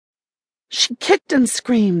She kicked and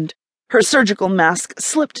screamed. Her surgical mask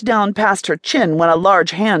slipped down past her chin when a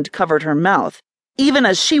large hand covered her mouth, even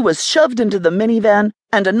as she was shoved into the minivan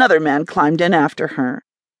and another man climbed in after her.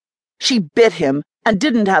 She bit him and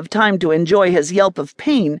didn't have time to enjoy his yelp of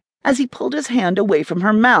pain as he pulled his hand away from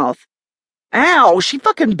her mouth. "Ow, she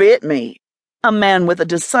fucking bit me," a man with a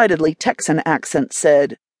decidedly Texan accent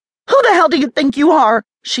said. "Who the hell do you think you are?"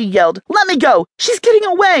 she yelled. "Let me go! She's getting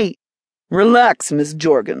away!" "Relax, Miss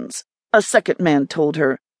Jorgens," a second man told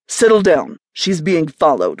her. "Settle down. She's being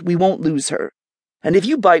followed. We won't lose her. And if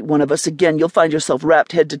you bite one of us again, you'll find yourself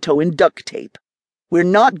wrapped head to toe in duct tape. We're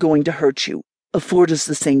not going to hurt you. Afford us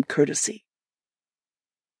the same courtesy."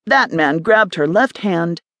 That man grabbed her left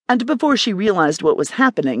hand, and before she realized what was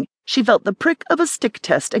happening, she felt the prick of a stick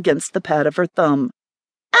test against the pad of her thumb.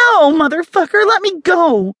 "Ow, motherfucker, let me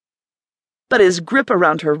go!" But his grip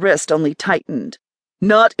around her wrist only tightened.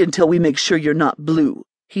 "Not until we make sure you're not blue,"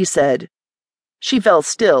 he said. She fell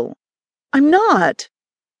still. "I'm not."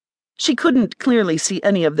 She couldn't clearly see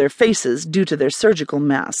any of their faces due to their surgical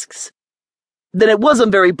masks. "Then it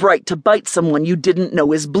wasn't very bright to bite someone you didn't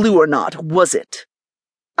know is blue or not, was it?"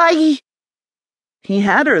 He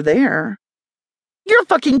had her there. "You're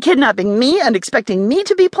fucking kidnapping me and expecting me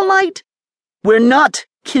to be polite?" "We're not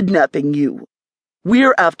kidnapping you.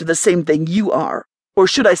 We're after the same thing you are, or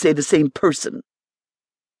should I say the same person."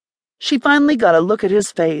 She finally got a look at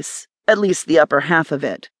his face, at least the upper half of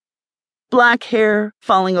it. Black hair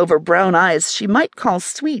falling over brown eyes she might call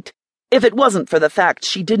sweet, if it wasn't for the fact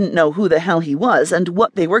she didn't know who the hell he was and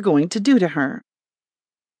what they were going to do to her.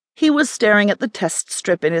 He was staring at the test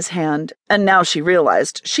strip in his hand, and now she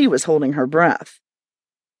realized she was holding her breath.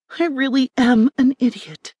 "I really am an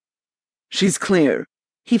idiot." "She's clear,"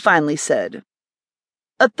 he finally said.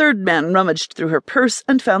 A third man rummaged through her purse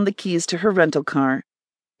and found the keys to her rental car.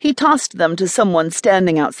 He tossed them to someone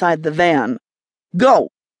standing outside the van. "Go,"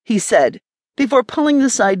 he said, before pulling the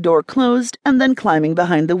side door closed and then climbing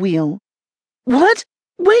behind the wheel. "What?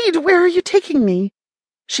 Wait, where are you taking me?"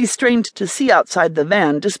 She strained to see outside the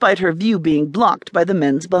van despite her view being blocked by the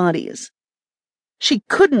men's bodies. She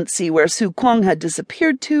couldn't see where Su Kwong had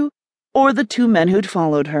disappeared to, or the two men who'd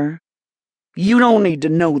followed her. "You don't need to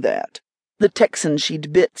know that," the Texan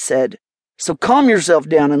she'd bit said. "So calm yourself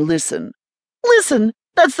down and listen." "Listen?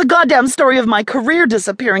 That's the goddamn story of my career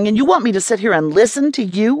disappearing, and you want me to sit here and listen to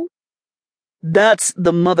you?" "That's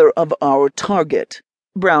the mother of our target,"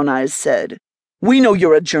 Brown Eyes said. "We know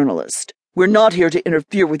you're a journalist. We're not here to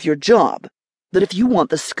interfere with your job. But if you want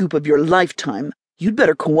the scoop of your lifetime, you'd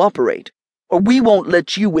better cooperate, or we won't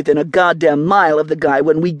let you within a goddamn mile of the guy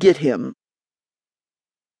when we get him."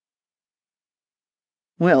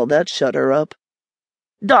 Well, that shut her up.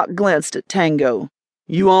 Doc glanced at Tango.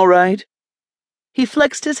 "You all right?" He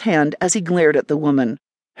flexed his hand as he glared at the woman.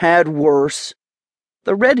 "Had worse."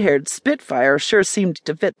 The red-haired Spitfire sure seemed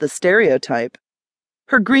to fit the stereotype.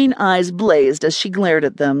 Her green eyes blazed as she glared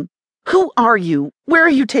at them. "Who are you? Where are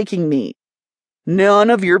you taking me?" "None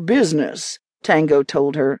of your business," Tango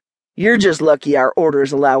told her. "You're just lucky our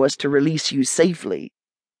orders allow us to release you safely."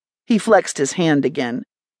 He flexed his hand again.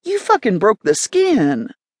 "You fucking broke the skin."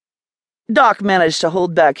 Doc managed to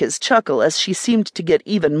hold back his chuckle as she seemed to get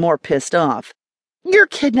even more pissed off. "You're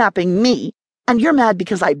kidnapping me, and you're mad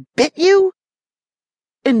because I bit you?"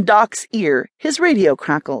 In Doc's ear, his radio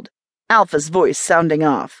crackled, Alpha's voice sounding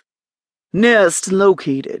off. "Nest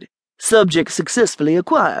located. Subject successfully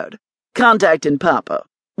acquired. Contacting Papa.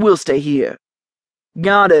 We'll stay here."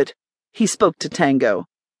 "Got it." He spoke to Tango.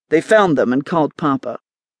 "They found them and called Papa."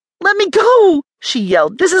 "Let me go!" she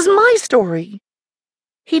yelled. "This is my story."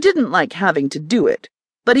 He didn't like having to do it,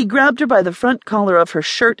 but he grabbed her by the front collar of her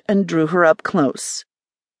shirt and drew her up close.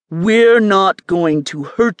 "We're not going to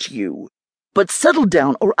hurt you, but settle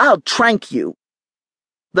down or I'll trank you.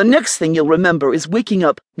 The next thing you'll remember is waking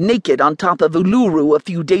up naked on top of Uluru a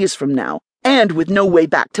few days from now, and with no way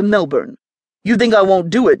back to Melbourne. You think I won't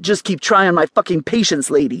do it? Just keep trying my fucking patience,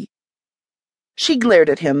 lady." She glared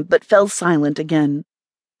at him, but fell silent again.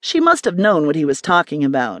 She must have known what he was talking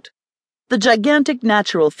about. The gigantic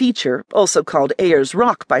natural feature, also called Ayers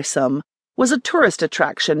Rock by some, was a tourist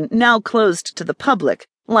attraction now closed to the public,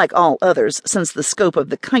 like all others since the scope of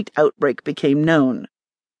the kite outbreak became known.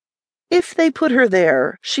 If they put her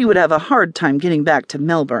there, she would have a hard time getting back to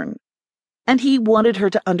Melbourne. And he wanted her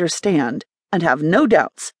to understand and have no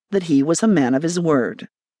doubts that he was a man of his word.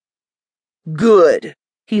 "Good,"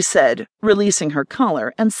 he said, releasing her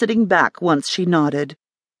collar and sitting back once she nodded.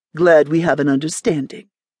 "Glad we have an understanding."